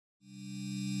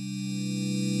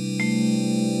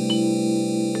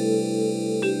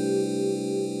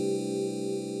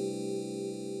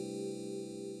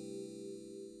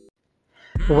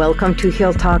Welcome to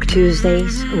Heal Talk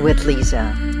Tuesdays with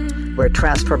Liza, where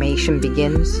transformation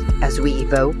begins as we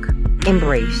evoke,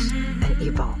 embrace, and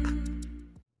evolve.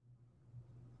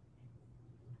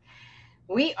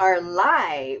 We are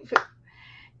live.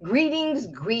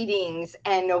 Greetings,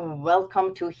 and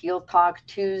welcome to Heal Talk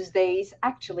Tuesdays.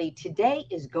 Actually, today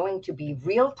is going to be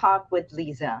Real Talk with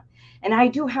Liza. And I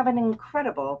do have an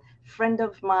incredible friend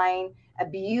of mine, a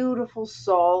beautiful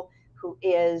soul who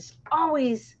is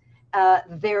always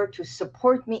there to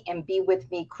support me and be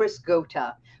with me, Chris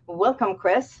Gota. Welcome,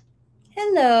 Chris.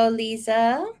 Hello,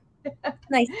 Liza.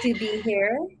 Nice to be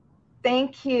here.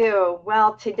 Thank you.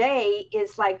 Well, today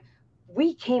is like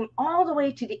we came all the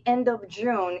way to the end of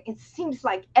June. It seems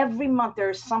like every month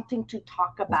there's something to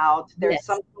talk about. There's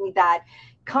something that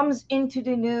comes into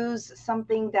the news,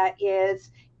 something that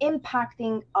is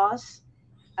impacting us,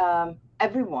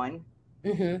 everyone,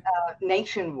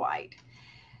 nationwide.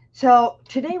 So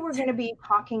today we're going to be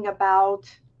talking about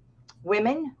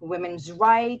women's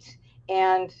rights,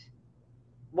 and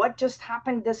what just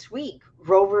happened this week,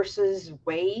 Roe versus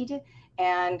Wade,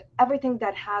 and everything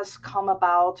that has come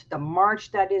about, the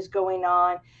march that is going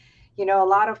on. You know, a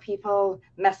lot of people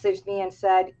messaged me and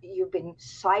said, you've been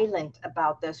silent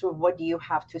about this. Well, what do you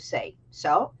have to say?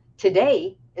 So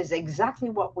today is exactly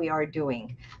what we are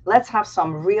doing. Let's have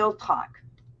some real talk.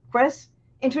 Chris,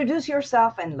 introduce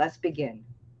yourself and let's begin.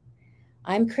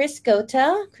 I'm Christeil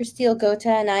Gota,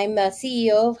 and I'm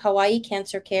CEO of Hawaii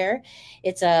Cancer Care.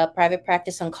 It's a private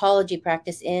practice oncology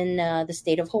practice in the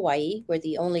state of Hawaii. We're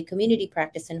the only community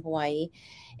practice in Hawaii.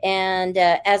 And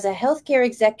as a healthcare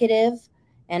executive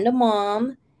and a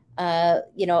mom,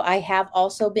 I have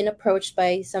also been approached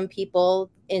by some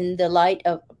people in the light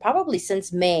of probably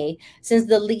since May, since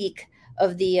the leak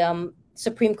of the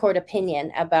Supreme Court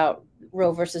opinion about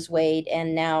Roe versus Wade,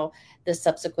 and now the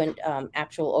subsequent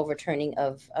actual overturning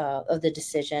of the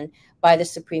decision by the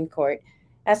Supreme Court,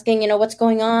 asking, what's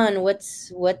going on? What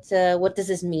does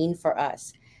this mean for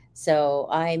us? So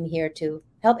I'm here to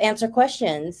help answer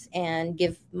questions and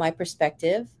give my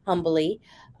perspective humbly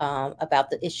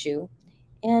about the issue,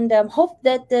 and hope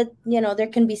that there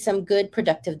can be some good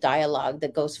productive dialogue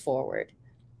that goes forward.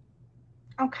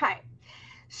 Okay,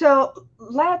 so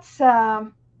let's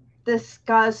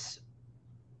discuss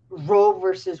Roe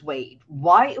versus Wade,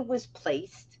 why it was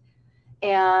placed,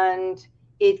 and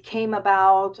it came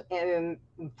about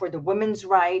for the women's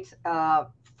rights,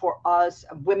 for us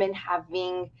women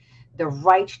having the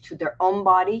right to their own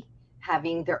body,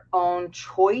 having their own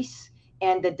choice,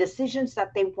 and the decisions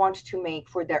that they want to make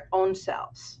for their own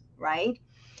selves, right?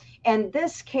 And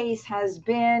this case has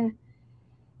been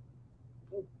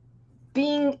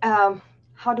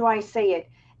how do I say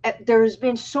it? There's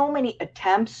been so many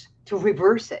attempts to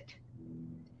reverse it.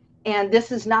 And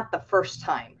this is not the first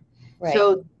time. Right.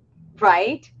 So,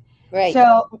 right?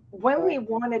 So when we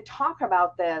want to talk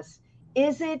about this,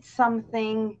 is it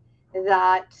something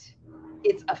that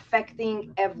it's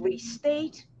affecting every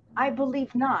state? I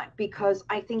believe not, because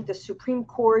I think the Supreme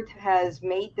Court has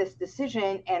made this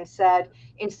decision and said,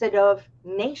 instead of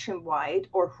nationwide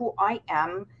or who I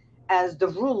am as the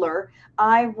ruler,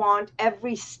 I want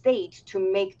every state to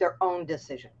make their own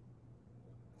decision.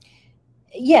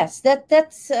 Yes,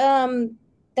 that's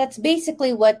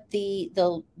basically what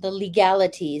the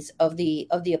legalities of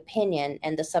the opinion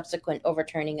and the subsequent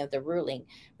overturning of the ruling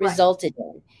resulted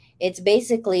in. It's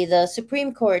basically the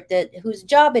Supreme Court whose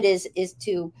job it is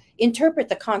to interpret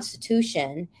the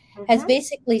Constitution, has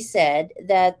basically said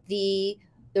that the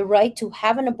right to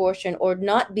have an abortion or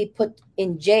not be put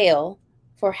in jail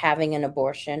for having an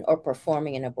abortion or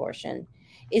performing an abortion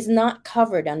is not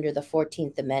covered under the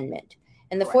 14th Amendment.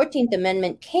 And the 14th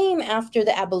Amendment came after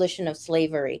the abolition of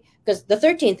slavery, because the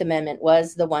 13th Amendment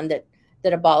was the one that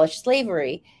abolished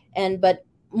slavery. But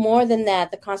more than that,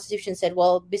 the Constitution said,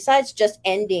 well, besides just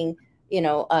ending,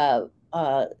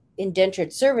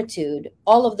 indentured servitude,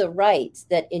 all of the rights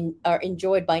that are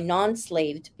enjoyed by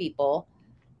non-slaved people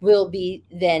will be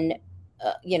then,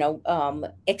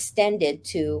 extended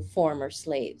to former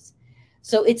slaves.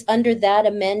 So it's under that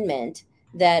amendment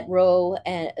that Roe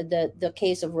and the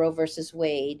case of Roe versus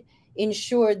Wade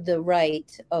ensured the right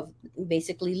of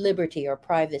basically liberty or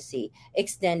privacy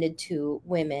extended to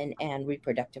women and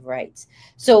reproductive rights.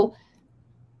 So,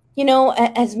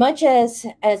 as much as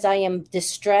I am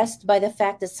distressed by the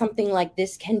fact that something like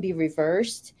this can be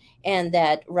reversed and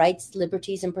that rights,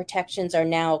 liberties, and protections are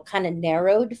now kind of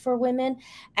narrowed for women,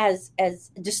 as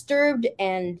disturbed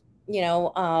and,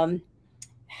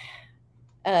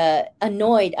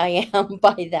 annoyed I am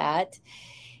by that,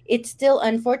 it still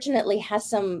unfortunately has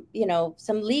some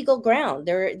legal ground.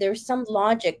 There's some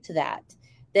logic to that.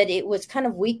 that it was kind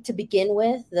of weak to begin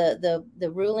with,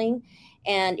 the ruling,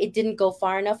 and it didn't go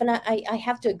far enough. And I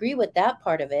have to agree with that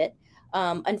part of it.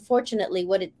 Unfortunately,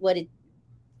 what it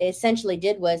essentially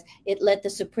did was it let the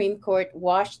Supreme Court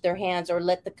wash their hands, or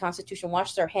let the Constitution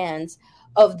wash their hands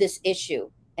of this issue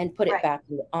and put it Right. back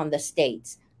on the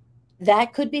states.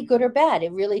 That could be good or bad.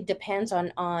 It really depends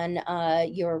on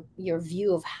your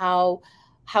view of how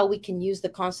we can use the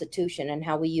Constitution and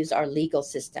how we use our legal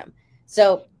system.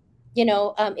 So,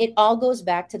 it all goes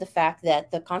back to the fact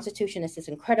that the Constitution is this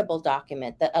incredible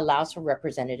document that allows for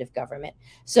representative government.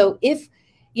 So if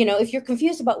you're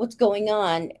confused about what's going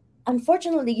on,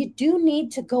 unfortunately, you do need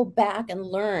to go back and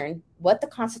learn what the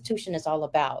Constitution is all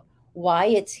about, why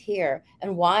it's here,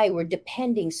 and why we're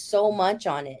depending so much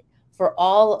on it for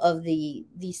all of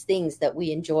these things that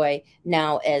we enjoy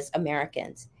now as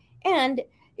Americans. And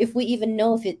if we even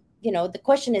know if it, the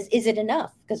question is it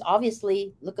enough? Because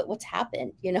obviously, look at what's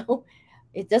happened,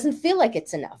 it doesn't feel like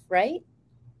it's enough, right?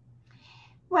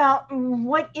 Well,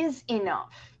 what is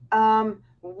enough?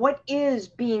 What is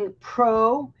being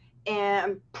pro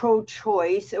and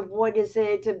pro-choice? What is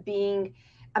it being?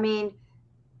 I mean,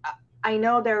 I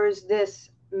know there's this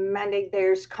mandate,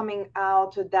 there's coming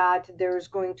out that there's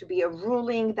going to be a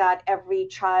ruling that every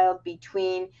child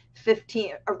between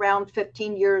around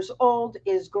 15 years old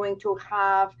is going to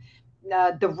have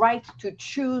the right to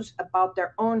choose about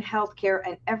their own health care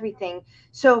and everything.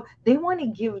 So they want to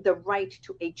give the right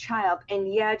to a child.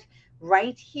 And yet,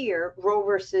 right here, Roe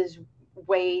versus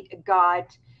Wade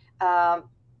got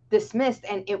dismissed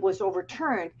and it was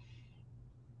overturned.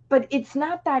 But it's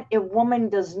not that a woman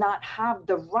does not have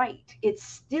the right.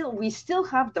 We still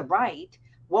have the right,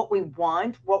 what we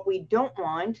want, what we don't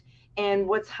want, and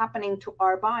what's happening to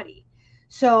our body.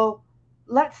 So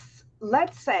let's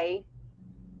say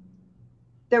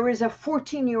there is a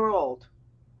 14-year-old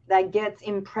that gets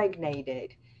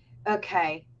impregnated.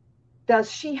 Okay, does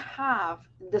she have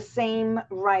the same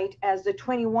right as the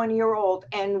 21-year-old?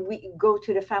 And we go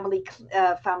to the family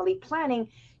planning.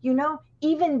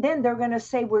 Even then they're going to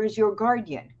say, where's your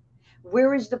guardian?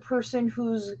 Where is the person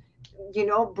who's,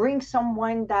 bring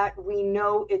someone that we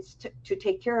know is to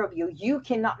take care of you. You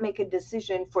cannot make a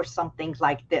decision for something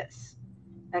like this.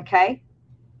 Okay.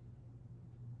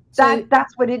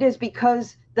 That's what it is,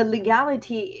 because the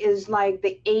legality is like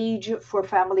the age for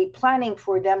family planning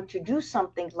for them to do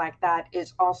something like that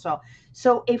is also.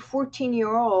 So a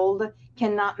 14-year-old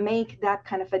cannot make that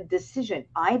kind of a decision,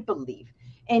 I believe.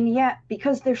 And yet,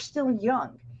 because they're still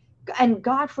young, and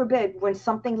God forbid when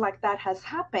something like that has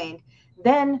happened,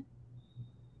 then,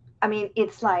 I mean,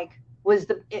 it's like, was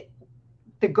the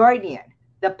guardian,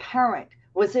 the parent,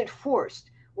 was it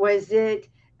forced? Was it,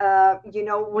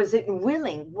 was it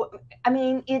willing? I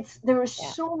mean, there is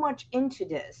so much into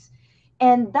this.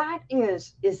 And that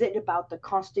is it about the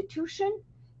Constitution?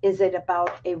 Is it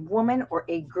about a woman or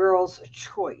a girl's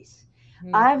choice?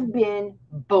 I've been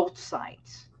both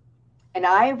sides. And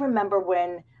I remember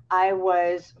when I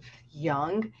was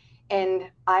young and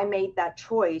I made that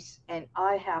choice, and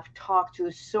I have talked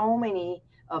to so many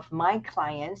of my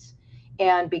clients,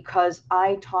 and because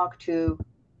I talk to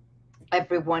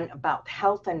everyone about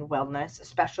health and wellness,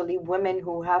 especially women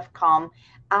who have come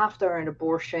after an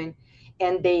abortion,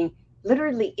 and they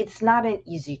literally, it's not an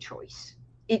easy choice.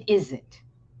 It isn't.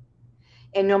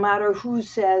 And no matter who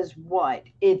says what,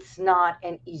 it's not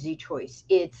an easy choice.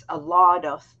 It's a lot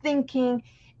of thinking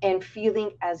and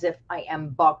feeling as if I am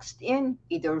boxed in,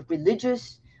 either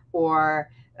religious or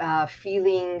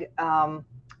feeling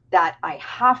that I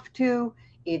have to,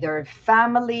 either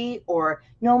family or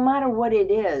no matter what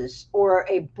it is, or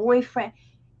a boyfriend,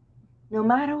 no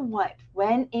matter what,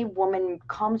 when a woman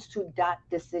comes to that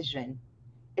decision,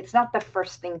 it's not the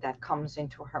first thing that comes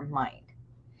into her mind.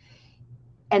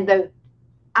 And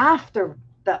after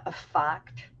the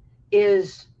fact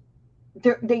is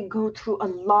they go through a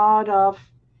lot of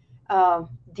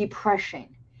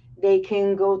depression. They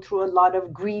can go through a lot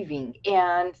of grieving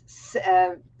and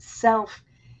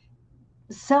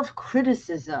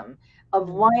self-criticism of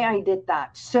why I did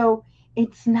that. So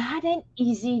it's not an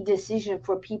easy decision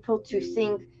for people to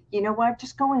think, you know what,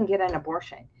 just go and get an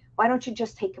abortion. Why don't you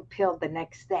just take a pill the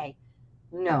next day?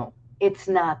 No, it's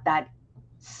not that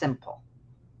simple.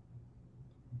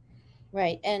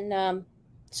 Right. And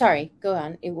sorry, go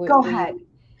on. Go ahead.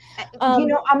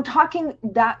 I'm talking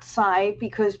that side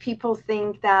because people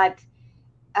think that,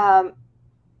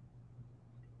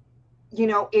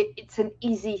 it's an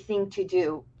easy thing to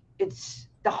do. It's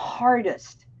the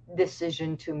hardest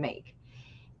decision to make.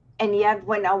 And yet,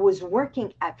 when I was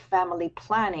working at family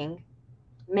planning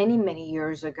many, many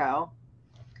years ago,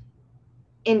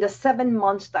 in the 7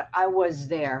 months that I was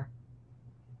there,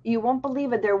 You won't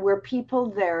believe it. There were people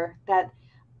there that,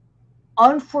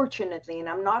 unfortunately, and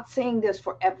I'm not saying this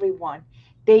for everyone,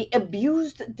 they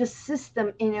abused the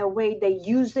system in a way. They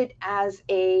used it as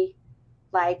a,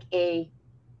 like a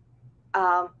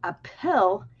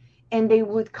pill, and they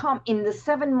would come. In the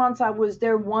 7 months I was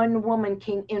there, one woman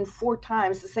came in 4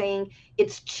 times saying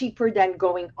it's cheaper than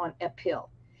going on a pill.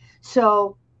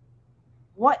 So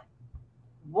what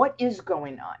what is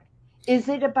going on? Is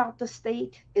it about the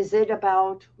state? Is it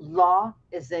about law?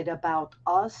 Is it about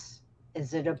us?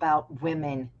 Is it about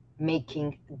women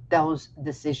making those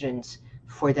decisions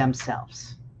for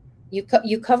themselves?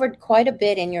 You covered quite a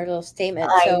bit in your little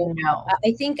statement. I So know.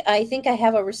 I think I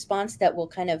have a response that will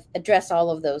kind of address all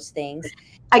of those things.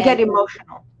 I And get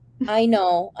emotional. I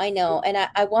know. And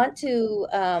I want to,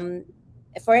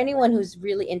 for anyone who's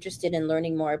really interested in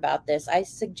learning more about this, I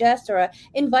suggest or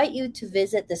invite you to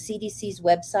visit the CDC's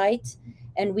website,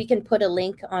 and we can put a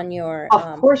link on your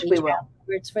Of course we page will.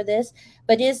 afterwards for this.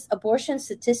 But is abortion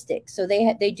statistics. So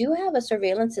they do have a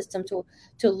surveillance system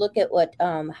to look at what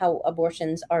how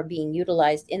abortions are being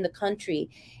utilized in the country.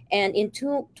 And in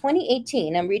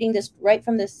 2018, I'm reading this right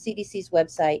from the CDC's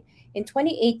website. In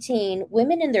 2018,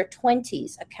 women in their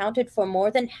 20s accounted for more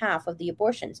than half of the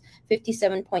abortions,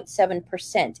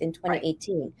 57.7% in Right.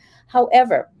 2018.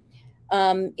 However,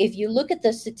 if you look at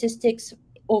the statistics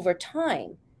over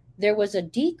time, there was a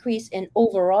decrease in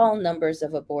overall numbers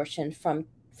of abortion from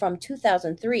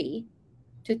 2003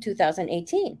 to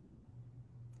 2018.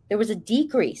 There was a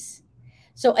decrease.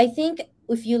 So I think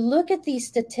if you look at these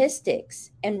statistics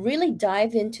and really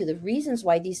dive into the reasons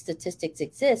why these statistics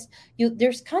exist,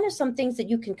 there's kind of some things that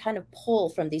you can kind of pull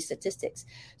from these statistics.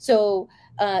 So,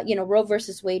 Roe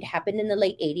versus Wade happened in the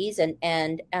late '80s,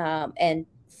 and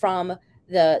from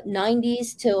the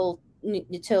 '90s till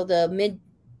the mid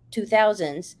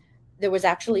 2000s, there was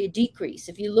actually a decrease.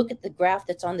 If you look at the graph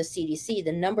that's on the CDC,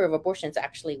 the number of abortions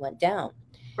actually went down.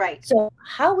 Right. So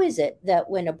how is it that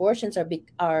when abortions are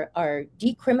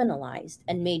decriminalized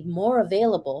and made more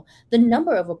available, the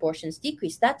number of abortions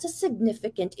decrease? That's a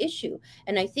significant issue,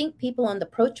 and I think people on the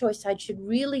pro-choice side should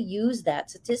really use that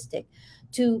statistic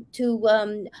to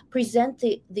present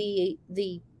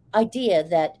the idea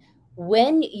that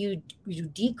when you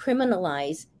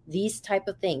decriminalize these type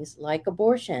of things like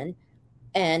abortion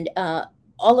and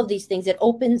all of these things, it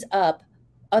opens up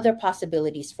other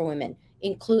possibilities for women,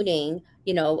 including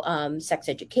sex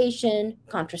education,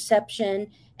 contraception,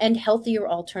 and healthier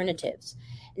alternatives.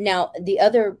 Now, the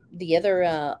other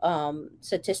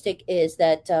statistic is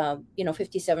that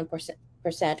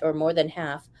 57% or more than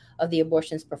half of the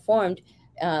abortions performed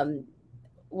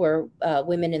were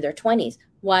women in their 20s.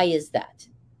 Why is that?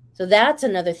 So that's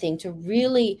another thing to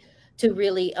really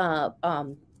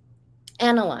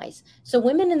analyze. So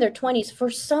women in their 20s, for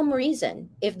some reason,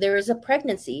 if there is a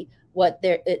pregnancy, what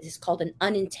there it is called an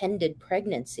unintended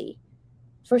pregnancy,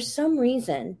 for some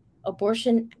reason,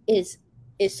 abortion is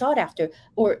sought after,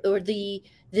 or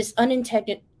this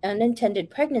unintended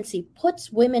pregnancy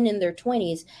puts women in their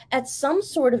 20s at some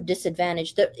sort of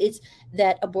disadvantage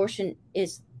that abortion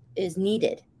is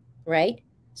needed, right?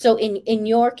 So in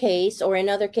your case, or in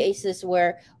other cases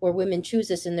where women choose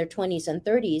this in their 20s and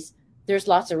 30s, there's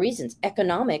lots of reasons.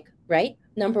 Economic, right?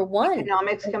 Number one,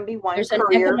 Economics can be one. there's an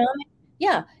Career. economic.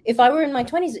 Yeah, if I were in my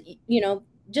 20s,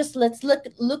 just let's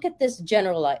look at this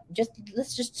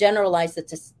let's just generalize the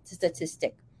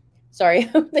statistic. Sorry,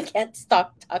 I can't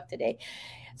talk today.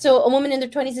 So a woman in their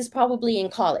 20s is probably in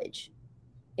college,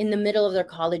 in the middle of their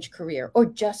college career, or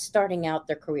just starting out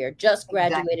their career, just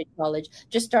graduated college,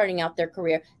 just starting out their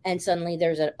career, and suddenly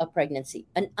there's a pregnancy,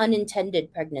 an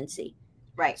unintended pregnancy.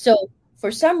 Right. So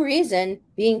for some reason,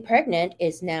 being pregnant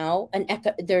is now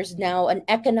there's now an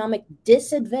economic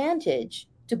disadvantage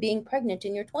to being pregnant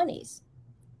in your 20s,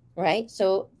 right?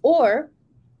 So, or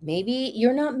maybe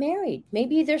you're not married.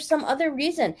 Maybe there's some other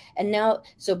reason. And now,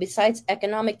 so besides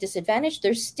economic disadvantage,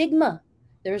 there's stigma.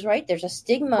 There's a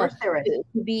stigma to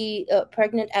be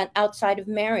pregnant and outside of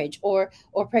marriage, or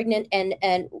pregnant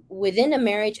and within a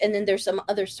marriage, and then there's some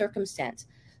other circumstance.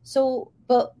 So,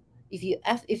 but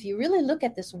if you really look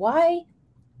at this, why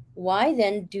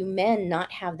then do men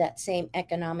not have that same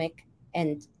economic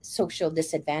and social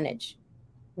disadvantage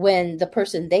when the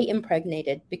person they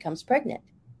impregnated becomes pregnant?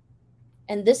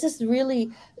 And this is really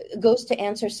goes to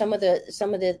answer some of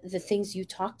the things you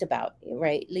talked about,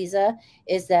 right, Liza?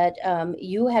 Is that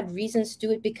you had reasons to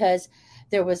do it because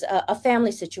there was a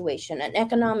family situation, an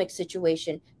economic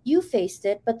situation. You faced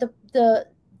it, but the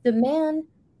man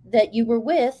that you were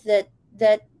with,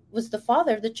 that was the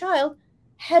father of the child,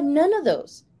 had none of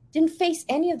those. Didn't face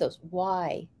any of those.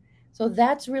 Why? So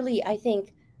that's really, I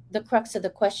think, the crux of the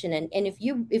question. And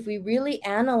if we really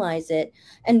analyze it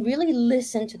and really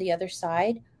listen to the other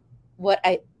side,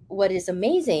 what is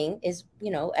amazing is,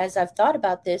 as I've thought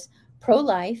about this,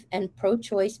 pro-life and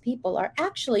pro-choice people are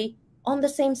actually on the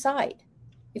same side.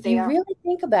 If They you are. really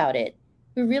think about it,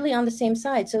 we're really on the same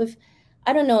side. So if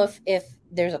I don't know if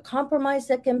there's a compromise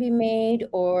that can be made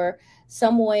or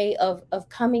some way of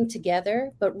coming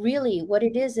together, but really what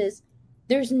it is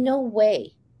there's no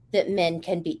way that men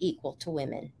can be equal to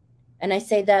women. And I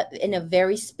say that in a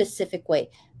very specific way.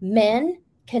 Men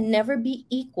can never be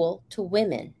equal to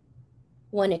women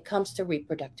when it comes to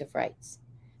reproductive rights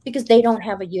because they don't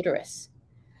have a uterus.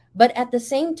 But at the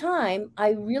same time,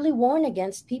 I really warn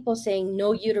against people saying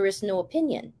no uterus, no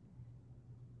opinion,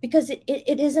 because it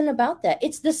isn't about that.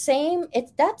 It's the same.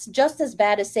 That's just as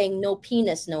bad as saying no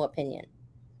penis, no opinion.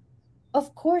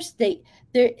 Of course,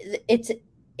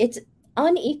 it's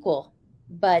unequal,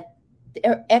 but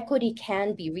equity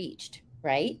can be reached,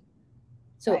 right?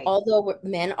 So Right. although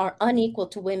men are unequal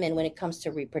to women when it comes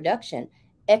to reproduction,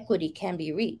 equity can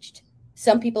be reached.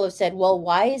 Some people have said, well,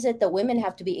 why is it that women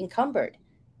have to be encumbered?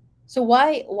 So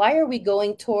why are we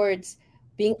going towards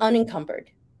being unencumbered,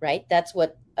 right? That's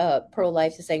what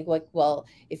pro-life is saying. Like, well,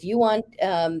 if you want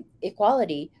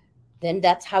equality, then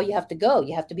that's how you have to go.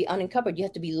 You have to be unencumbered. You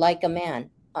have to be like a man,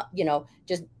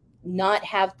 just not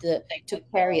have to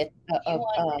carry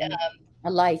a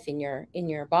life in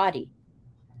your body.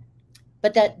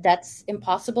 But that's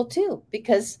impossible too,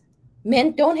 because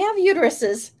men don't have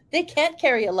uteruses. They can't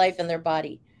carry a life in their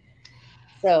body.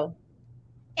 So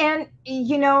And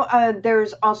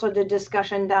there's also the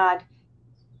discussion that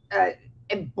a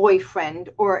boyfriend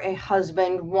or a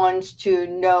husband wants to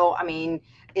know. I mean,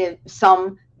 if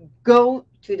some go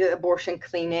to the abortion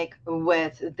clinic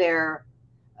with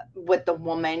the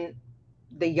woman,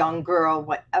 the young girl,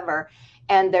 whatever.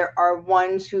 And there are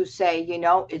ones who say,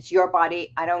 it's your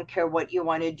body. I don't care what you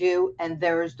want to do. And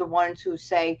there's the ones who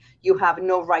say, you have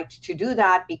no right to do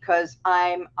that because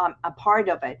I'm a part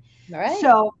of it. all right.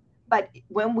 So, but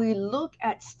when we look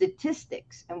at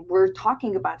statistics, and we're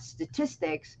talking about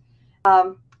statistics,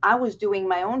 I was doing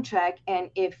my own check. And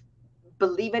if,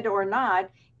 believe it or not,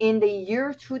 in the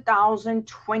year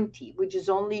 2020, which is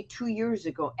only 2 years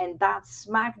ago, and that's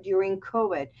smack during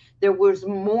COVID, there was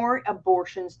more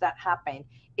abortions that happened.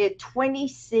 A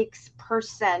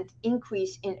 26%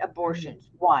 increase in abortions.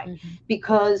 Mm-hmm. Why? Mm-hmm.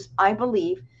 Because I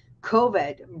believe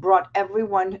COVID brought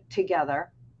everyone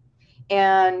together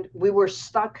and we were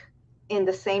stuck in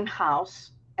the same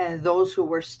house. And those who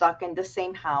were stuck in the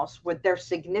same house with their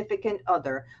significant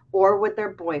other or with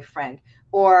their boyfriend,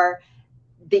 or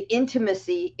the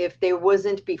intimacy, if there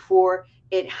wasn't before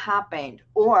it happened,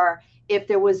 or if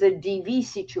there was a DV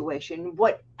situation,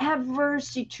 whatever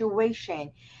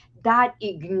situation, that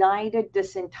ignited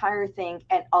this entire thing.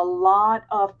 And a lot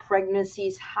of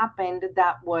pregnancies happened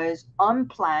that was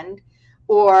unplanned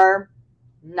or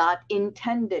not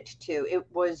intended to. It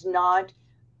was not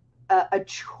a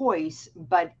choice,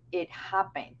 but it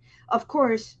happened. Of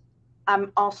course,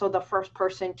 I'm also the first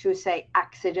person to say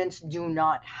accidents do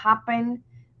not happen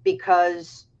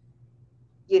because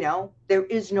there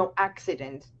is no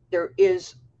accident. There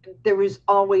is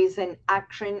always an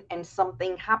action, and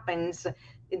something happens.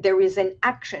 There is an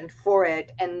action for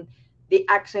it, and the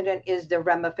accident is the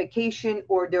ramification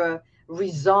or the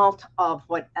result of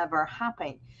whatever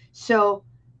happened. So,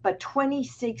 but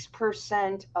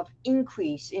 26% of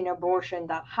increase in abortion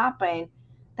that happened,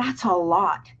 that's a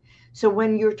lot. So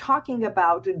when you're talking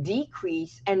about a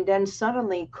decrease and then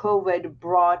suddenly COVID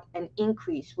brought an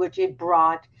increase, which it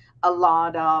brought a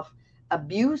lot of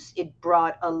abuse, it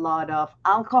brought a lot of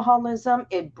alcoholism,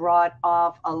 it brought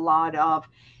off a lot of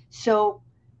so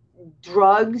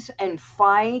drugs and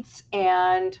fights,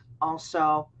 and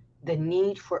also the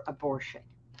need for abortion.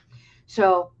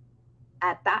 So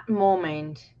at that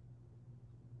moment,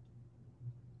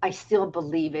 I still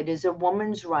believe it is a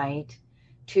woman's right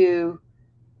to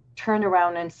turn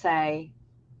around and say,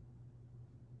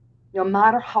 no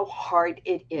matter how hard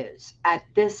it is at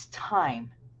this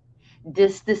time,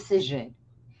 this decision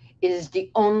is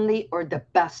the only or the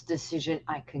best decision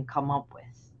I can come up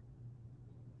with.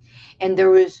 And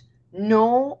there is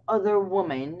no other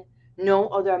woman, no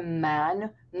other man,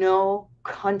 no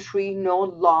country, no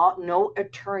law, no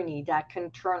attorney that can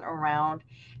turn around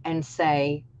and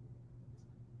say,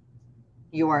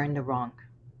 you are in the wrong.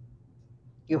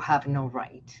 You have no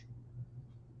right.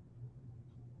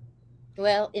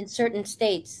 Well, in certain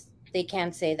states, they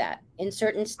can say that. In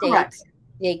certain Correct. states,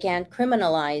 they can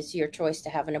criminalize your choice to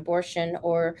have an abortion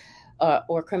or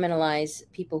criminalize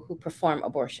people who perform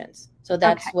abortions. So Okay.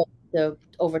 that's what the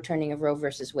overturning of Roe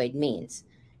versus Wade means.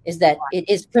 is that it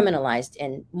is criminalized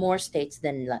in more states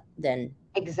than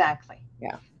exactly.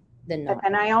 Yeah, than But not.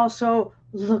 then I also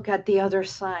look at the other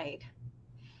side.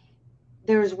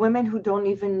 There's women who don't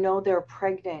even know they're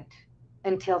pregnant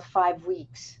until 5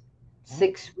 weeks,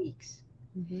 6 weeks.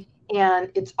 Mm-hmm.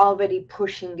 And it's already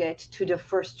pushing it to the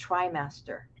first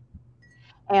trimester.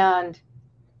 And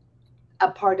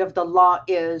a part of the law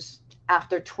is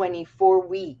after 24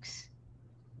 weeks,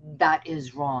 that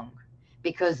is wrong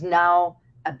because now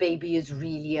a baby is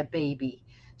really a baby.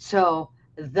 So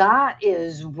that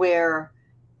is where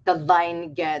the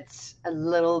line gets a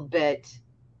little bit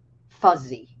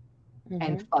fuzzy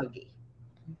and fuggy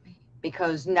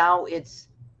because now it's,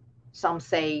 some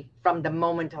say from the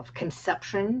moment of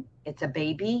conception, it's a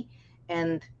baby,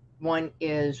 and one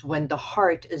is when the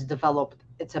heart is developed,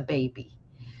 it's a baby.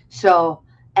 So,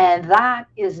 and that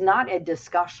is not a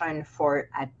discussion for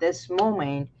at this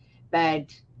moment,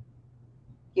 but,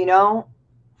 you know,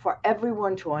 for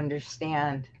everyone to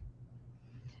understand,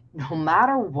 no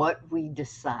matter what we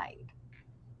decide,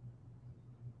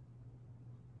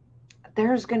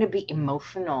 there's going to be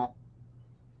emotional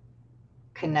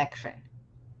connection.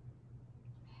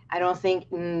 I don't think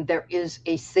there is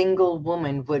a single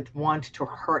woman would want to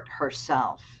hurt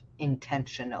herself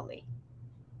intentionally.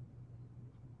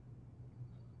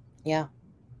 Yeah.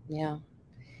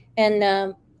 And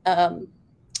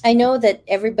I know that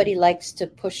everybody likes to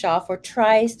push off or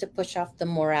tries to push off the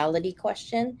morality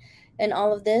question and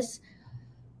all of this.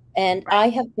 And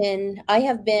Right. I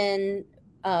have been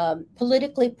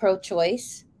politically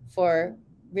pro-choice for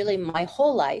really my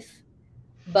whole life,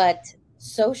 but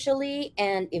socially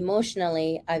and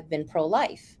emotionally, I've been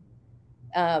pro-life.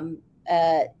 Um,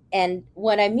 and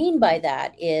what I mean by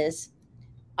that is,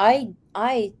 I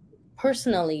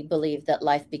personally believe that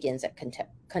life begins at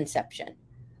conception,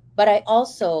 but I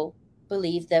also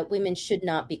believe that women should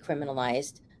not be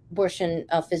criminalized. Abortion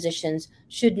physicians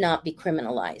should not be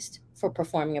criminalized for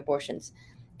performing abortions.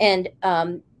 And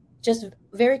just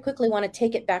very quickly want to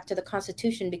take it back to the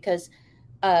Constitution because,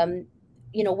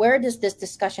 where does this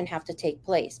discussion have to take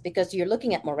place? Because you're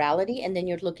looking at morality and then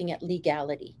you're looking at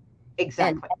legality.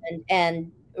 Exactly.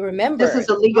 And remember, this is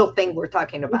a legal thing we're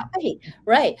talking about.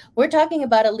 Right. We're talking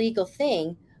about a legal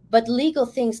thing, but legal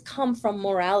things come from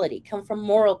morality, come from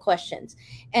moral questions.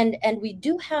 And we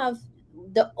do have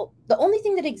the only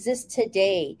thing that exists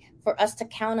today for us to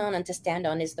count on and to stand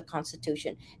on is the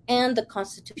Constitution and the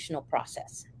constitutional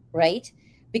process, right?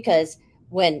 Because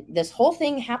when this whole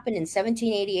thing happened in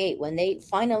 1788, when they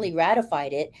finally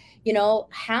ratified it,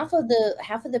 half of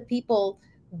the people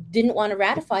didn't want to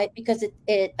ratify it because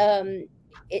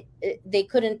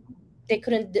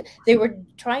they were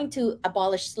trying to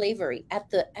abolish slavery at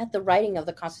the writing of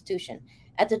the Constitution,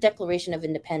 at the Declaration of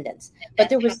Independence. But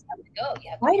there was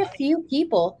quite a few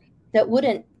people that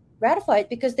wouldn't ratify it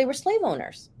because they were slave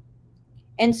owners.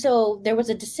 And so there was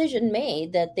a decision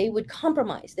made that they would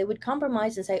compromise. They would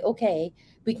compromise and say, okay,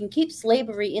 we can keep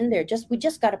slavery in there. We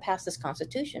just got to pass this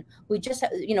Constitution. We just,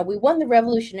 we won the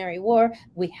Revolutionary War.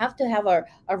 We have to have our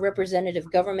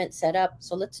representative government set up.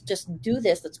 So let's just do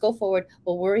this. Let's go forward.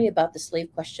 We'll worry about the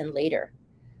slave question later.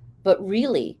 But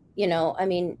really,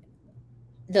 the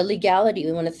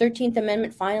legality, when the 13th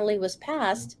Amendment finally was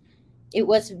passed, it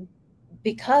was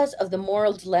because of the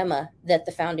moral dilemma that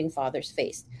the founding fathers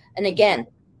faced. And again,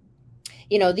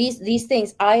 these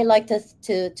things, I like to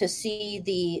see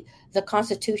the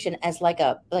Constitution as like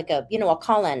a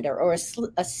colander or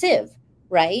a sieve,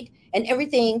 right? And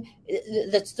everything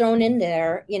that's thrown in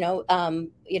there,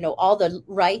 all the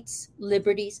rights,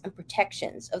 liberties, and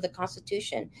protections of the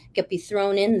Constitution can be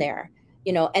thrown in there,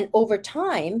 and over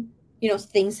time,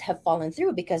 things have fallen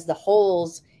through because the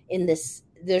holes in this,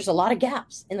 there's a lot of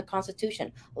gaps in the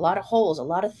Constitution, a lot of holes, a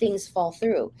lot of things fall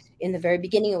through. In the very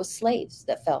beginning, it was slaves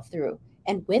that fell through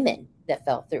and women that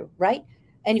fell through, right?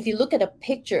 And if you look at a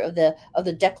picture of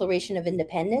the Declaration of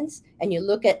Independence, and you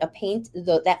look at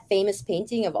that famous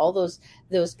painting of all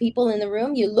those people in the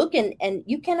room, you look and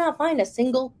you cannot find a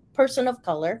single person of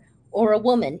color or a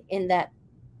woman in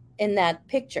that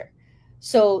picture.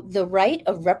 So the right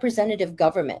of representative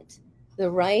government, the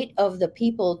right of the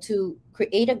people to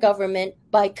create a government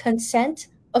by consent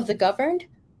of the governed.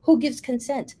 Who gives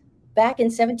consent? Back in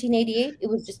 1788, it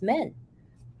was just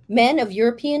men of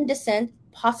European descent,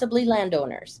 possibly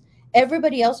landowners.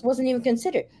 Everybody else wasn't even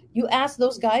considered. You ask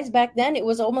those guys back then, it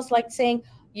was almost like saying,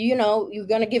 you're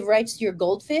going to give rights to your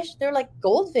goldfish. They're like,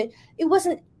 goldfish?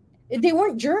 They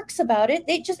weren't jerks about it.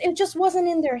 It just wasn't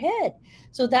in their head.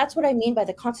 So that's what I mean by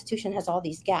the Constitution has all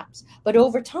these gaps. But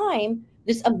over time,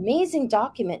 this amazing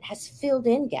document has filled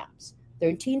in gaps.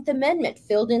 13th Amendment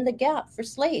filled in the gap for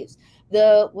slaves.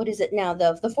 what is it now?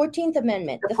 The 14th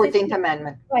Amendment, The the 14th 15th,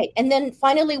 Amendment. right. And then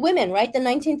finally women, right? The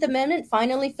 19th Amendment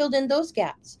finally filled in those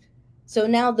gaps. So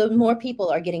now the more people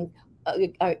are getting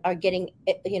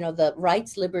the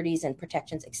rights, liberties, and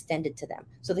protections extended to them.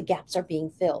 So the gaps are being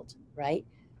filled, right?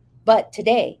 But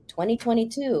today,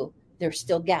 2022, there's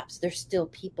still gaps. There's still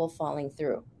people falling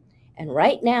through. And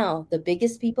right now, the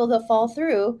biggest people that fall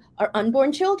through are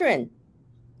unborn children.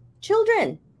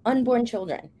 Unborn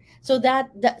children. So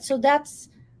that's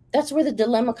where the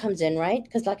dilemma comes in, right?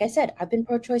 Because like I said, I've been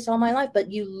pro-choice all my life,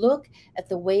 but you look at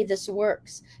the way this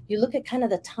works. You look at kind of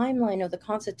the timeline of the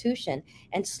Constitution,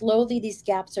 and slowly these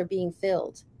gaps are being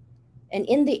filled. And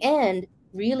in the end,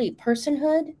 really,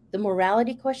 personhood, the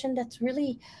morality question, that's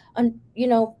really,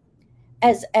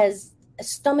 as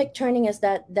stomach turning as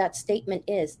that statement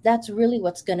is, that's really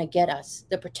what's going to get us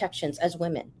the protections as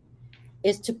women,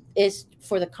 is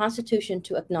for the Constitution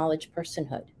to acknowledge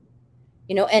personhood.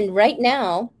 And right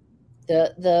now,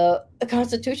 the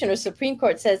Constitution or Supreme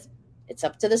Court says it's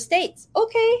up to the states.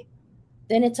 Okay,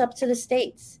 then it's up to the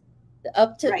states.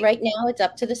 Right now, it's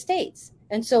up to the states.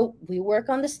 And so we work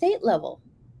on the state level,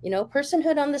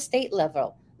 personhood on the state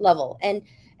level. And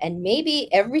maybe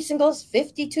every single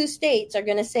 52 states are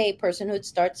going to say personhood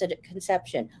starts at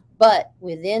conception. But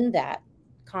within that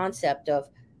concept of,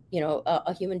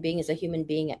 a human being is a human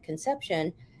being at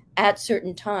conception, at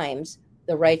certain times,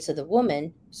 the rights of the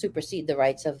woman supersede the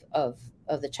rights of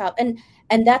the child.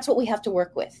 And that's what we have to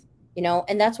work with,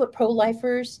 and that's what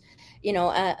pro-lifers,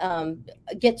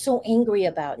 get so angry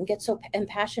about and get so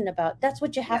impassioned about. That's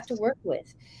what you have to work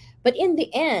with. But in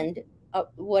the end,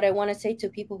 what I want to say to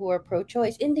people who are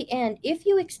pro-choice, in the end, if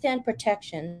you extend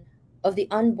protection of the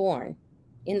unborn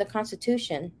in the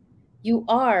Constitution, you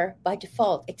are by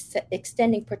default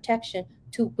extending protection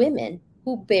to women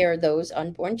who bear those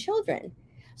unborn children.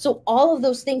 So all of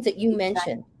those things that you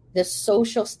mentioned, the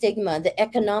social stigma, the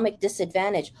economic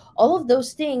disadvantage, all of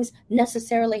those things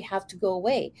necessarily have to go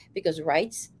away, because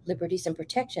rights, liberties, and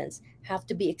protections have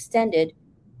to be extended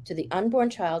to the unborn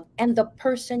child and the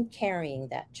person carrying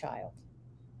that child.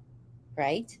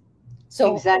 Right?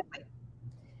 So exactly.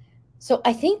 So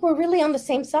I think we're really on the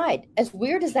same side. As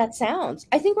weird as that sounds,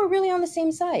 I think we're really on the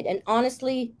same side. And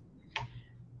honestly,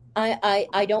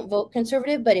 I don't vote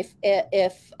conservative, but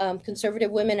if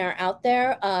conservative women are out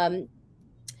there,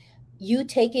 you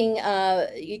taking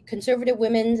conservative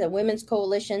women's and women's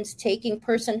coalitions taking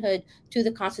personhood to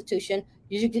the Constitution,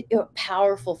 you're a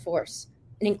powerful force,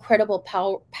 an incredible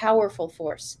powerful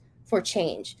force for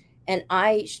change. And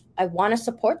I want to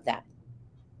support that.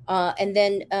 And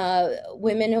then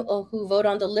women who vote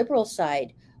on the liberal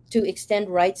side to extend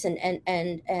rights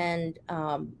and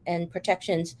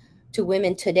protections to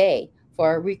women today for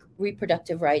our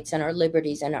reproductive rights and our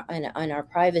liberties and our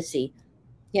privacy,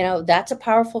 that's a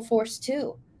powerful force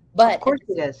too. But of course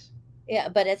it is. Yeah,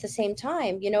 but at the same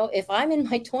time, if I'm in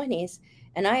my 20s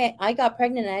and I got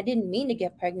pregnant and I didn't mean to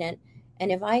get pregnant,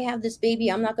 and if I have this baby,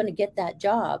 I'm not going to get that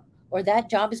job, or that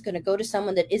job is going to go to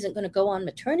someone that isn't going to go on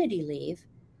maternity leave.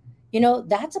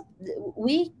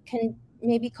 We can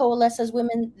maybe coalesce as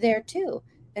women there too,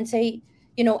 and say,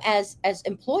 as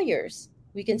employers,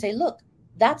 we can say, look,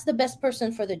 that's the best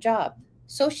person for the job,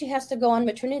 so she has to go on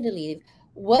maternity leave.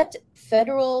 What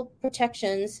federal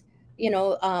protections,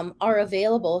 are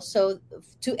available so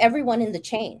to everyone in the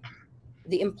chain,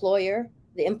 the employer,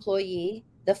 the employee,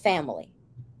 the family,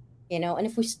 and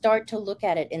if we start to look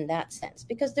at it in that sense,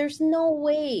 because there's no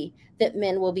way that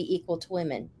men will be equal to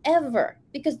women ever,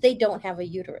 because they don't have a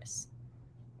uterus.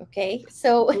 Okay,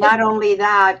 so not only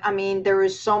that, I mean, there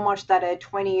is so much that a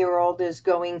 20-year-old is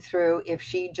going through if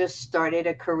she just started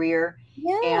a career.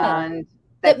 And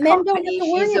the company,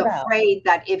 she's afraid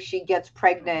that if she gets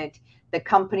pregnant, the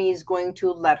company is going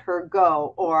to let her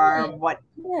go, or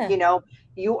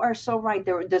you are so right.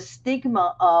 The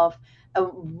stigma of a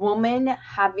woman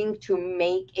having to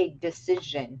make a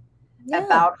decision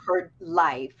about her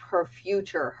life, her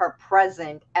future, her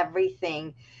present,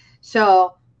 everything.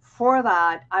 So for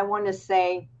that, I want to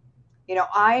say,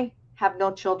 I have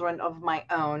no children of my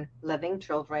own, living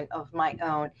children of my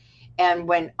own. And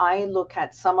when I look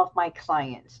at some of my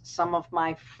clients, some of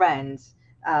my friends,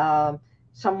 I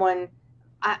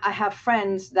have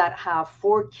friends that have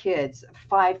 4 kids,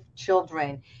 5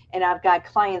 children, and I've got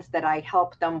clients that I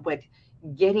help them with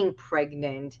getting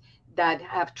pregnant, that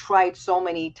have tried so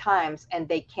many times and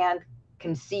they can't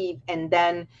conceive, and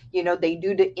then they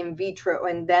do the in vitro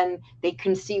and then they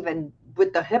conceive, and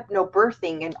with the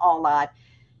hypnobirthing and all that.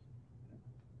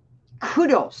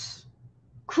 Kudos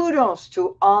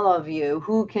to all of you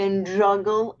who can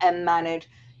juggle and manage,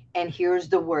 and here's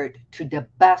the word, to the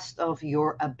best of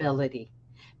your ability.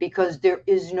 because there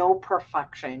is no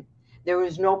perfection. There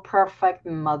is no perfect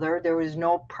mother. There is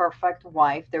no perfect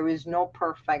wife. There is no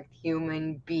perfect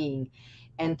human being.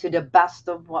 And to the best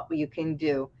of what you can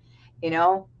do, you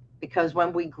know, because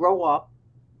when we grow up,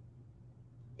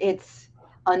 it's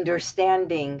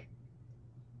understanding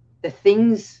the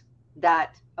things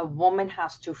that a woman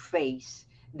has to face,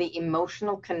 the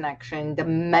emotional connection, the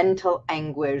mental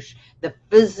anguish, the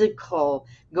physical,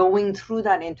 going through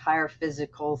that entire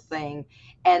physical thing,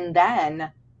 and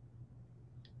then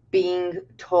being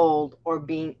told or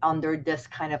being under this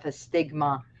kind of a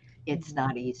stigma, it's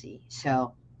not easy.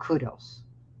 So kudos.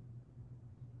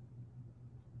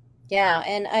 Yeah,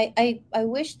 and I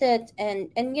wish that, and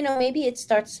you know, maybe it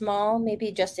starts small,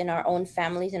 maybe just in our own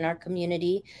families, in our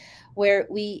community, where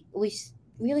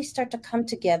really start to come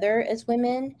together as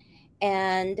women.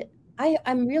 And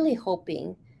I'm really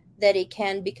hoping that it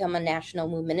can become a national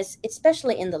movement,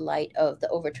 especially in the light of the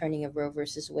overturning of Roe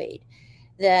versus Wade.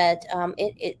 That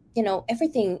it you know,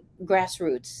 everything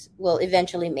grassroots will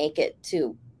eventually make it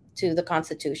to the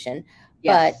Constitution,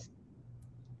 but Yes.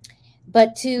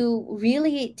 to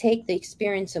really take the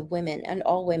experience of women and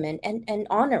all women and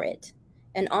honor it,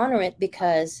 and honor it,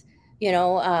 because you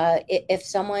know, if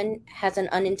someone has an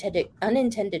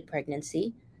unintended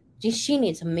pregnancy, she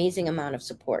needs amazing amount of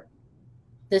support,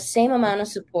 the same amount of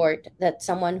support that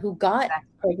someone who got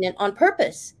Exactly. pregnant on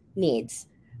purpose needs,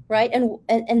 right?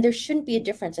 And there shouldn't be a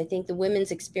difference. I think the women's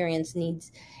experience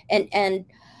needs, and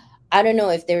I don't know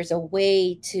if there's a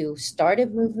way to start a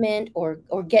movement or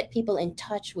get people in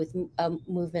touch with a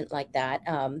movement like that.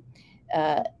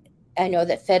 Uh, I know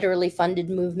that federally funded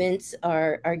movements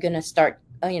are going to start,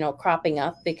 you know, cropping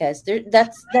up, because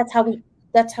that's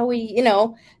how we, you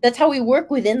know, that's how we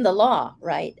work within the law,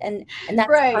 right? And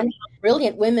that's kind Right. of how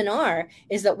brilliant women are,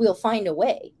 is that we'll find a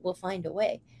way. We'll find a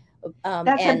way.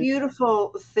 That's a And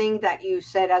beautiful thing that you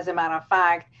said. As a matter of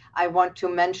fact, I want to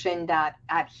mention that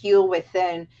at Heal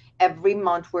Within, every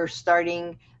month we're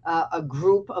starting a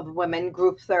group of women,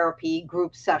 group therapy,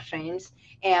 group sessions.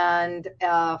 And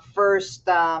first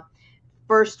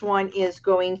one is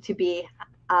going to be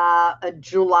a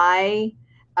July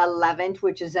 11th,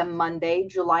 which is a Monday,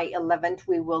 July 11th.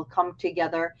 We will come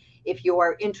together. If you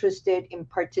are interested in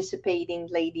participating,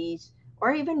 ladies,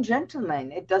 or even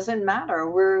gentlemen, it doesn't matter.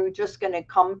 We're just going to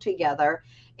come together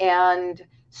and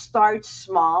start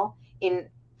small in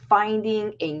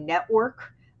finding a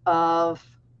network of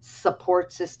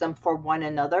support system for one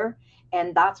another.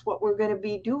 And that's what we're going to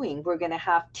be doing. We're going to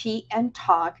have tea and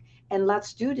talk, and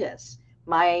let's do this.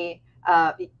 My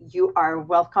you are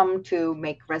welcome to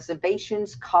make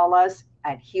reservations, call us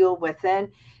at Heal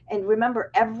Within. And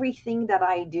remember, everything that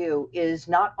I do is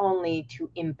not only to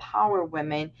empower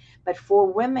women, but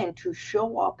for women to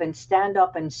show up and stand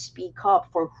up and speak up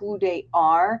for who they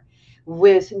are,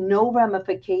 with no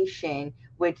ramification,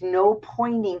 with no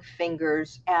pointing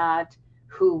fingers at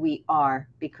who we are,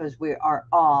 because we are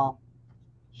all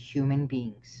human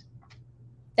beings.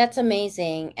 that's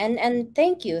amazing. And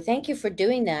thank you for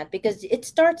doing that, because it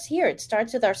starts here. It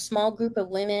starts with our small group of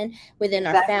women, within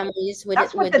our Exactly. families,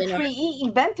 That's what the within our 3E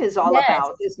event is all yes,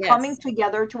 about, is coming yes,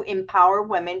 together to empower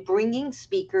women, bringing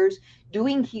speakers,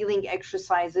 doing healing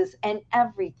exercises and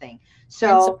everything. and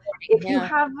So supporting. if you Yeah.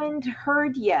 haven't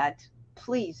heard yet,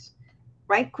 please,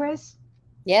 right, Chris?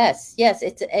 Yes, yes,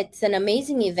 it's an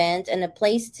amazing event and a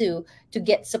place to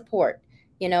get support.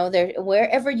 You know, there,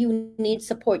 wherever you need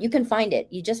support, you can find it.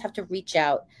 You just have to reach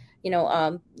out. You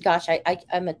know, gosh,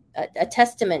 I'm a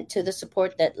testament to the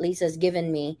support that Lisa's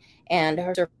given me, and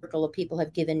her circle of people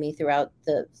have given me throughout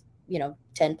the, you know,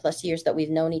 10 plus years that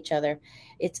we've known each other.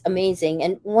 It's amazing.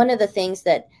 And one of the things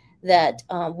that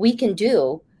we can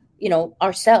do, you know,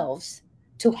 ourselves,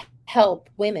 to help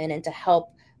women and to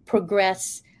help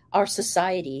progress our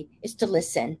society, is to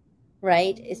listen,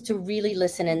 right? Is to really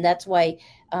listen. And that's why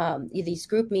these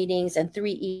group meetings and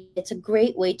 3E, it's a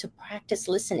great way to practice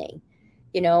listening,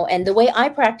 you know. And the way I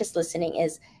practice listening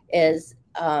is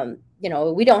you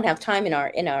know, we don't have time in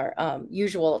our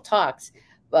usual talks,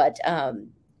 but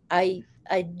I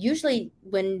usually,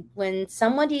 when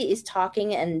somebody is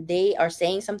talking and they are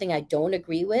saying something I don't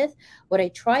agree with, what I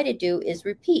try to do is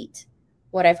repeat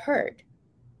what I've heard.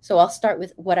 So I'll start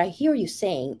with, what I hear you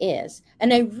saying is,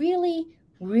 and I really,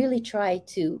 really try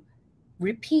to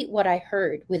repeat what I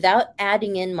heard without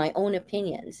adding in my own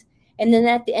opinions. And then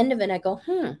at the end of it, I go,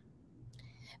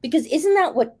 because isn't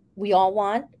that what we all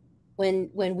want?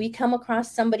 When we come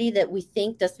across somebody that we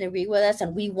think doesn't agree with us,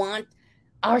 and we want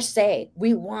our say,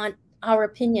 we want our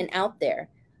opinion out there.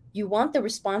 You want the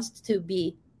response to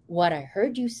be, what I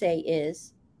heard you say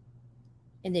is,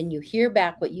 and then you hear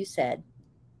back what you said,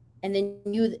 And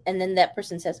then that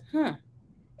person says,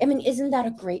 I mean, isn't that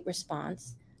a great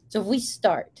response? So if we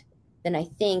start, then I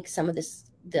think some of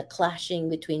the clashing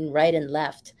between right and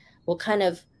left will kind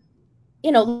of,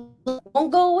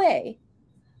 won't go away.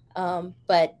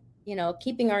 But,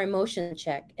 keeping our emotions in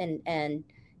check and,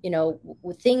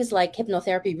 with things like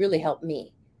hypnotherapy really helped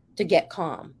me to get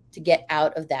calm, to get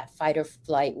out of that fight or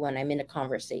flight when I'm in a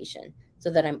conversation, so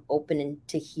that I'm open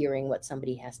to hearing what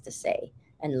somebody has to say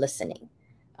and listening.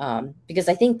 Because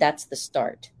I think that's the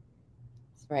start,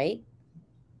 right?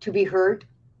 To be heard.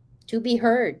 To be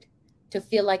heard, to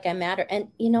feel like I matter. And,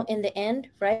 in the end,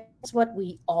 right, that's what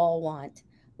we all want.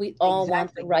 We all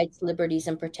want the rights, liberties,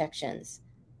 and protections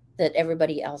that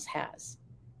everybody else has.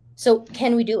 So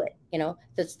can we do it?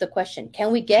 That's the question.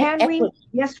 Can we get equity?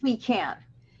 Yes, we can.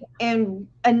 And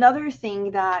another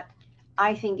thing that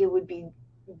I think it would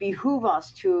behoove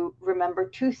us to remember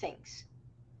two things.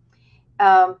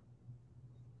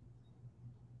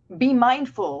 Be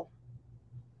mindful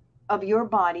of your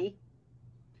body.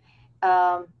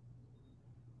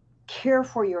 Care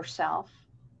for yourself.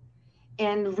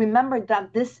 And remember that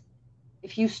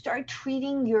if you start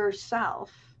treating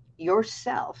yourself,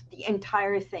 the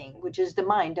entire thing, which is the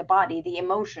mind, the body, the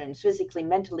emotions, physically,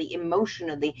 mentally,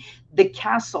 emotionally, the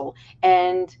castle,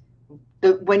 and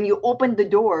when you open the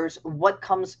doors, what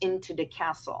comes into the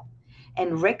castle,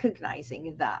 and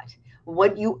recognizing that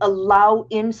what you allow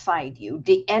inside you,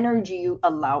 the energy you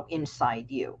allow inside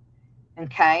you.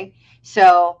 Okay,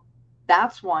 so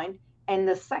that's one. And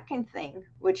the second thing,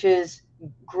 which is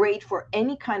great for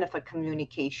any kind of a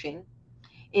communication,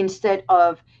 instead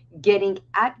of getting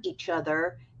at each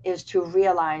other, is to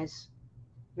realize,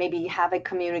 maybe have a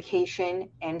communication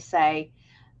and say,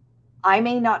 I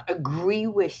may not agree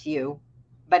with you,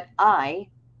 but I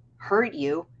heard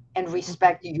you and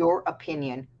respect your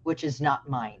opinion, which is not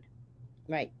mine.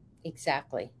 Right.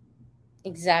 Exactly.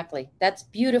 That's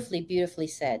beautifully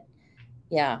said.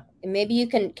 Yeah. And maybe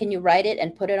can you write it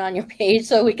and put it on your page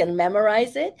so we can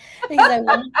memorize it? Because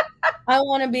I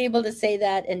want to be able to say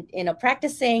that and,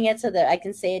 practice saying it so that I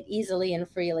can say it easily and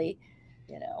freely,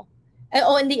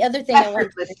 And the other thing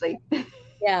effortlessly.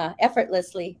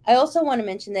 Effortlessly. I also want to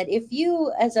mention that if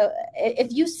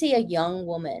you see a young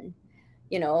woman,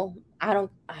 I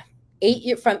don't,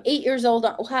 from 8 years old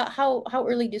on, how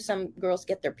early do some girls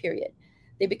get their period?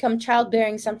 They become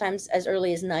childbearing sometimes as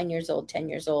early as 9 years old, 10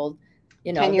 years old.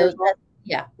 10 years old.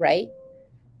 Yeah, right.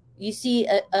 You see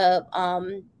a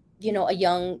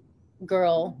young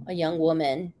girl, a young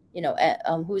woman,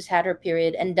 who's had her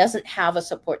period and doesn't have a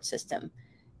support system.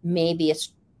 Maybe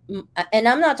and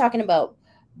I'm not talking about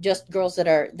just girls that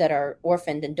are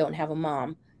orphaned and don't have a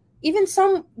mom. Even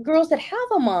some girls that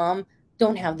have a mom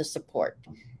don't have the support.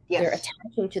 Yes. They're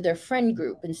attaching to their friend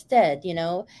group instead.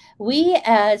 We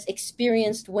as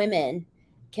experienced women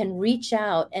can reach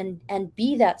out and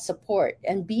be that support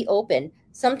and be open.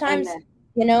 Sometimes,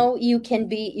 you can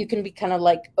be kind of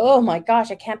like, oh my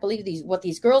gosh, I can't believe what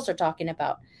these girls are talking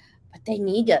about. But they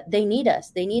need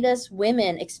us. They need us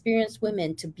women, experienced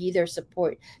women, to be their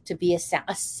support, to be a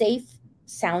safe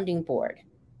sounding board.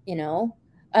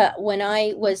 When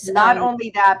I was not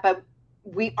only that, but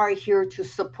we are here to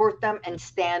support them and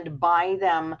stand by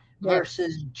them, yes,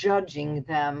 versus judging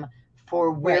them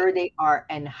for where right. they are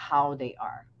and how they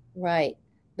are. Right.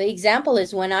 The example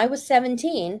is when I was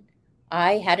 17,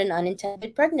 I had an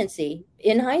unintended pregnancy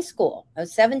in high school. I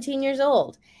was 17 years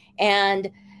old.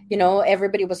 And,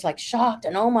 everybody was like shocked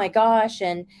and, oh my gosh.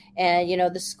 And,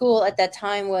 the school at that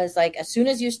time was like, as soon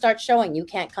as you start showing, you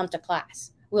can't come to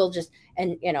class. We'll just,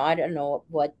 and, I don't know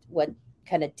what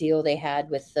kind of deal they had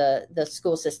with the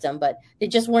school system, but they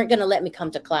just weren't going to let me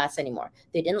come to class anymore.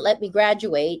 They didn't let me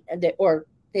graduate,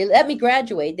 they let me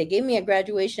graduate. They gave me a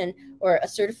graduation or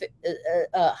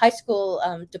a high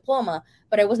school diploma,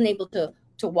 but I wasn't able to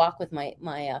walk with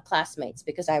my classmates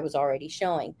because I was already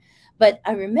showing. But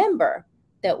I remember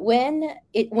that when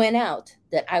it went out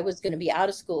that I was going to be out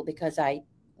of school because I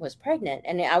was pregnant,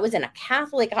 and I was in a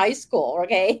Catholic high school,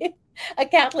 okay? A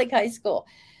Catholic high school.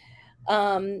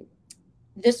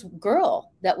 This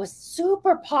girl that was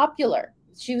super popular,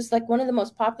 she was like one of the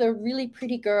most popular, really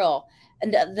pretty girl,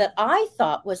 and that I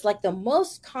thought was like the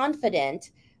most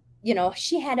confident.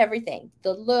 She had everything,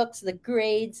 the looks, the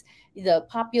grades, the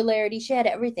popularity, she had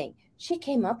everything. She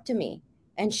came up to me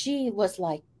and she was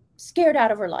like scared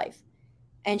out of her life.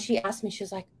 And she asked me, she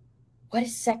was like, what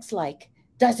is sex like?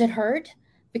 Does it hurt?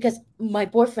 Because my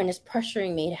boyfriend is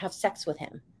pressuring me to have sex with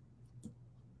him.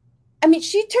 I mean,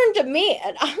 she turned to me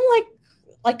and I'm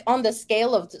like on the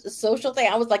scale of the social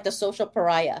thing, I was like the social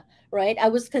pariah, right? I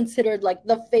was considered like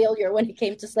the failure when it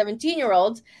came to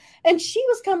 17-year-olds, and she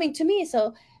was coming to me.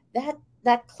 So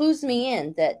that clues me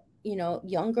in that,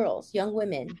 young girls, young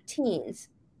women, teens,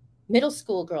 middle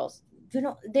school girls,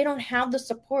 they don't have the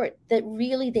support that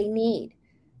really they need.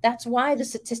 That's why the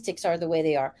statistics are the way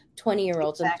they are.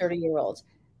 20-year-olds and Exactly. 30-year-olds.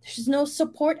 There's no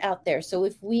support out there. So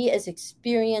if we, as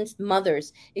experienced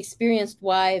mothers, experienced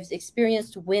wives,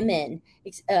 experienced women,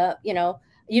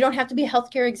 you don't have to be a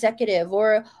healthcare executive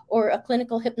or a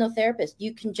clinical hypnotherapist.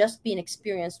 You can just be an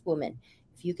experienced woman.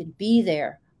 If you can be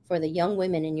there for the young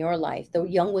women in your life, the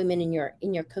young women in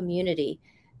your community,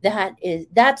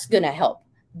 that's going to help.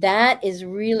 That is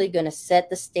really going to set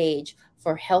the stage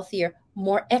for healthier,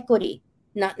 more equity,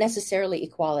 not necessarily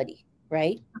equality,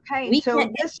 right? Okay, so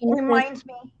this reminds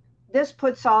me, this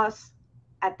puts us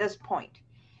at this point,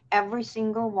 every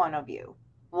single one of you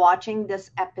watching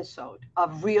this episode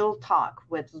of Real Talk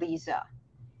with Liza.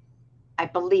 I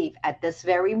believe at this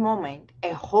very moment,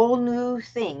 a whole new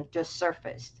thing just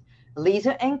surfaced.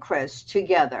 Liza and Chris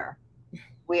together,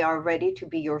 we are ready to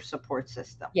be your support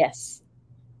system. Yes.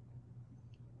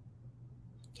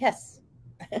 Yes.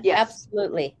 Yes.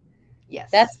 Absolutely. Yes.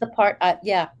 That's the part.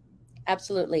 Yeah,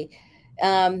 absolutely.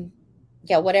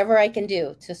 Whatever I can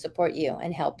do to support you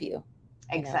and help you.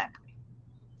 Exactly.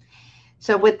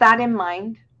 So with that in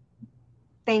mind,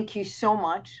 thank you so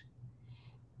much,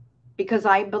 because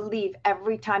I believe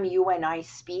every time you and I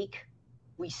speak,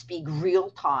 we speak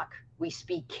real talk, we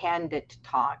speak candid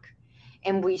talk,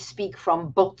 and we speak from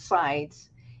both sides,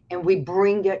 and we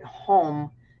bring it home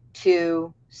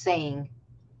to saying,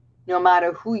 no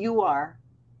matter who you are,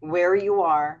 where you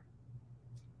are,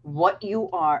 what you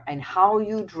are, and how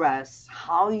you dress,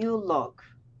 how you look,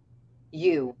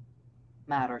 you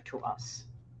matter to us.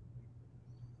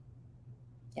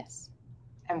 Yes.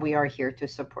 And we are here to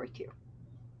support you.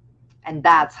 And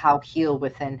that's how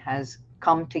HealWithin has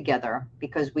come together,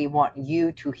 because we want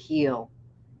you to heal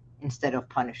instead of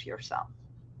punish yourself.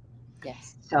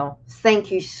 Yes. So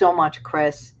thank you so much,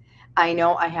 Chris. I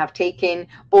know I have taken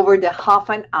over the half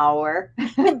an hour,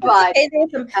 but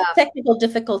there's some technical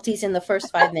difficulties in the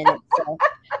first 5 minutes.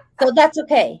 So that's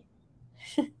okay.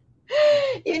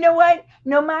 You know what?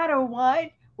 No matter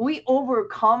what, we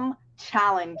overcome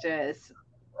challenges.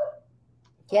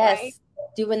 Yes. Right?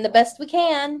 Doing the best we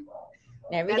can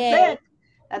every day. That's it.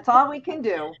 That's all we can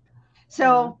do.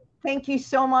 So thank you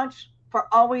so much for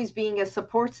always being a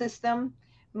support system,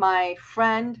 my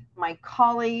friend, my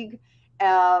colleague,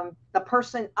 the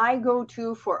person I go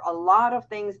to for a lot of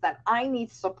things that I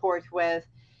need support with.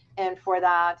 And for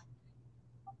that,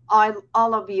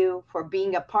 all of you for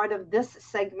being a part of this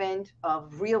segment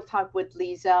of Real Talk with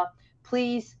Liza.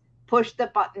 Please push the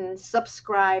button,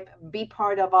 subscribe, be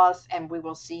part of us, and we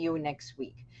will see you next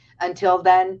week. Until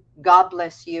then, God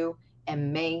bless you,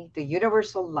 and may the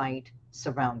universal light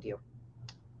surround you.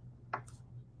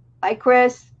 Bye,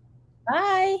 Chris.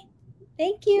 Bye.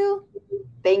 Thank you.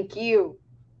 Thank you.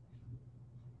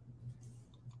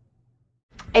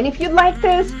 And if you like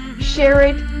this, share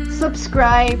it,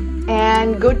 subscribe,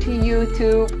 and go to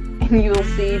YouTube, and you'll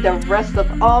see the rest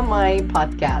of all my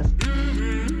podcasts.